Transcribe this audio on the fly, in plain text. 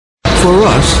For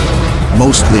us,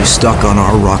 mostly stuck on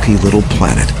our rocky little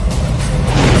planet,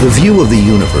 the view of the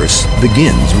universe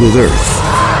begins with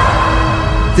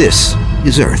Earth. This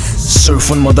is Earth.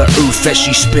 Surf on Mother Earth as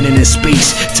she's spinning in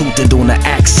space, tilted on the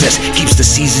axis, keeps the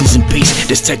seasons in pace.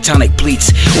 There's tectonic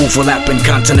plates, overlapping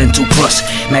continental crust,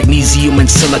 magnesium and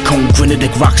silicone,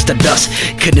 granitic rocks to dust,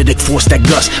 kinetic force that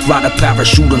gust, ride a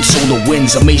parachute on solar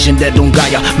winds. Amazing that on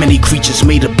Gaia, many creatures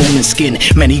made of bone and skin,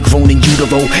 many grown in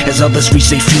utero, as others reach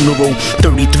their funeral.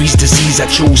 33's disease, I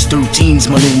chose 13's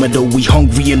malumado. We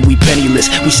hungry and we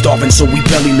penniless, we starving so we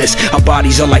bellyless. Our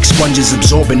bodies are like sponges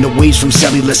absorbing the waves from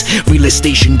cellulose. Relay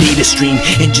station data stream,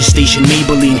 ingestation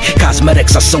Maybelline,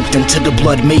 cosmetics are soaked into the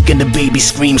blood, making the baby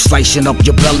scream, slicing up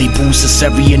your belly, bruise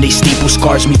cesarean, they staple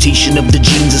scars, mutation of the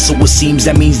genes, and so it seems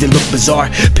that means they look bizarre,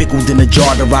 pickled in a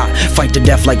jar to rot, fight to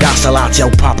death like ocelots, yo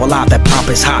pop a lot, that pop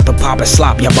is hot, the pop is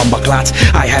slop, ya bumba clots,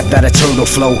 I have that eternal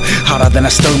flow, hotter than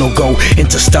a sternal go,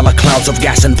 interstellar clouds of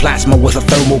gas and plasma with a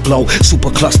thermal glow,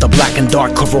 supercluster black and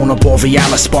dark, corona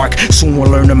borealis spark, soon we'll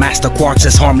learn to master quarks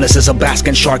as harmless as a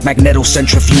basking shark,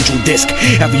 magnetocentrifugal disc,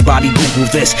 everybody Google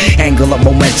this, angular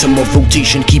momentum of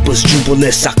rotation keep us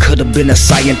jubilous. I could have been a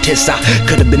scientist, I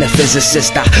could have been a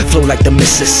physicist, I flow like the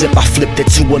Mississippi, I flipped it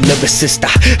to a lyricist.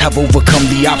 I have overcome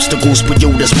the obstacles, but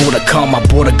yo, there's more to come. I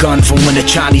bought a gun from when the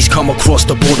Chinese come across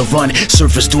the border run,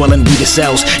 surface dwelling we the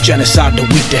cells, genocide the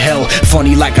weak to hell.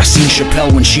 Funny like I seen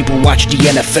Chappelle when sheeple watch the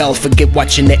NFL, forget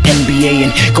watching the NBA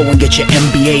and go and get your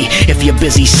MBA. If you're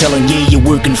busy selling, yeah, you're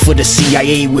working for the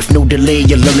CIA. With no delay,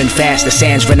 you're learning fast, the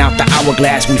sands ran out the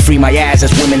hourglass. We free my ass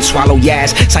as women swallow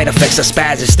yas. Side effects are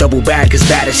spaz, it's double bad, cause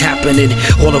bad is happening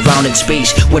all around in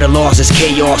space, where the laws is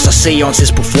chaos, a seance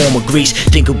is perform with grace.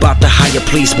 Think about the higher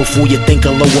place before you think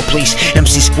a lower place.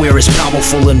 MC² is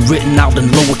powerful and written out in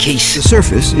lowercase. The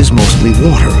surface is mostly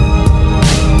water.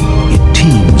 It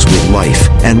teems with life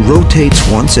and rotates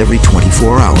once every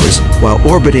 24 hours while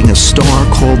orbiting a star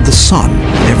called the Sun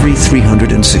every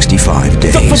 365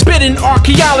 days. The forbidden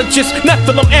archaeologist,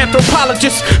 Nephilim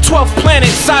anthropologist, 12th planet,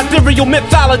 sidereal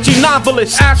mythology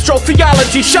novelist,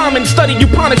 astrotheology shaman, study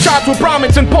Upanishads with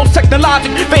Brahmins and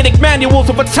post-technologic Vedic manuals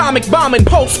of atomic bombing,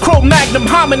 post-Cro-Magnon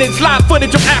hominids, live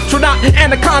footage of astronaut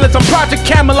anacondas on Project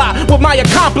Camelot with my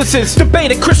accomplices,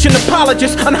 debated Christian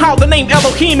apologists on how the name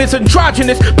Elohim is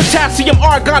androgynous, potassium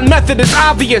argon method is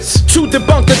obvious. To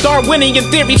debunk the Darwinian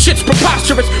theory, shit's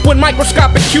preposterous when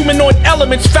microscopic humanoid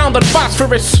elements found on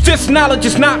phosphorus. This knowledge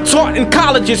is not taught in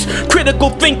colleges. Critical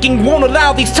thinking won't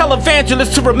allow these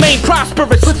televangelists to remain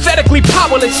prosperous. Pathetically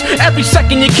powerless, every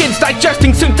second your kid's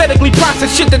digesting synthetically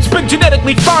processed shit that's been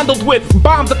genetically fondled with.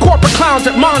 Bomb the corporate clowns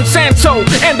at Monsanto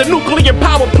and the nuclear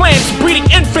power plants, breeding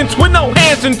infants with no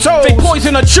hands and toes. They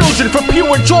poison our children for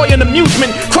pure joy and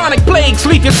amusement. Chronic plagues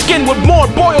leave your skin with more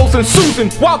boils than Susan,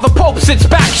 while the Pope sits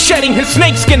back shedding his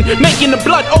snakeskin, making a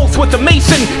blood oath with a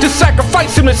mason to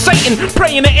sacrifice him to Satan,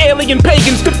 praying to alien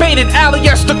pagans. Debated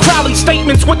Aleister Crowley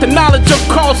statements with the knowledge of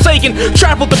Carl Sagan.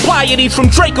 Traveled the Pleiades from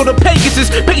Draco to Pegasus,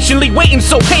 patiently waiting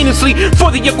so heinously for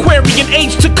the Aquarian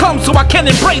age to come so I can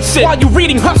embrace it. While you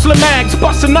reading hustler mags,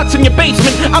 busting nuts in your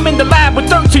basement, I'm in the lab with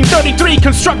 1333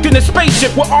 constructing a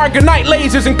spaceship with argonite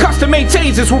lasers and custom-made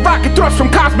tasers, with rocket thrust from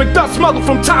cosmic dust smuggled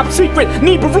from top secret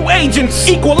Nibiru agents.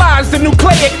 Equalize the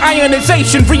nucleic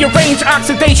ionization, rearrange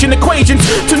oxidation equations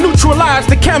to neutralize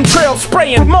the chemtrail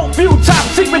spraying. Remote view top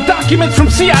secret documents from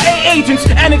CIA agents,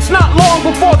 and it's not long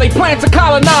before they plan to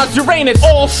colonize Uranus.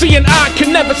 All seeing eye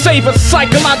can never save us,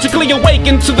 psychologically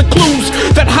awakened to the clues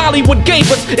that Hollywood gave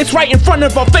us. It's right in front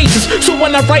of our faces, so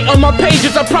when I write on my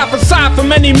pages I prophesy for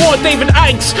many more David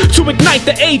Ikes to ignite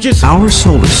the ages. Our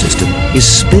solar system is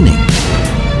spinning,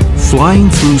 flying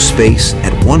through space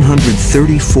at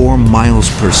 134 miles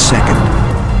per second,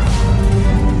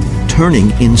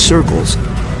 turning in circles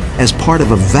as part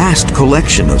of a vast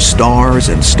collection of stars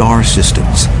and star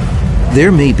systems.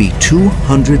 There may be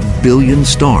 200 billion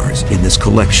stars in this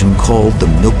collection called the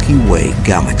Milky Way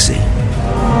galaxy.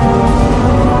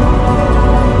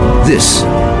 This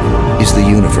is the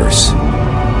universe.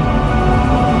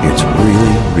 It's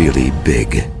really, really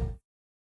big.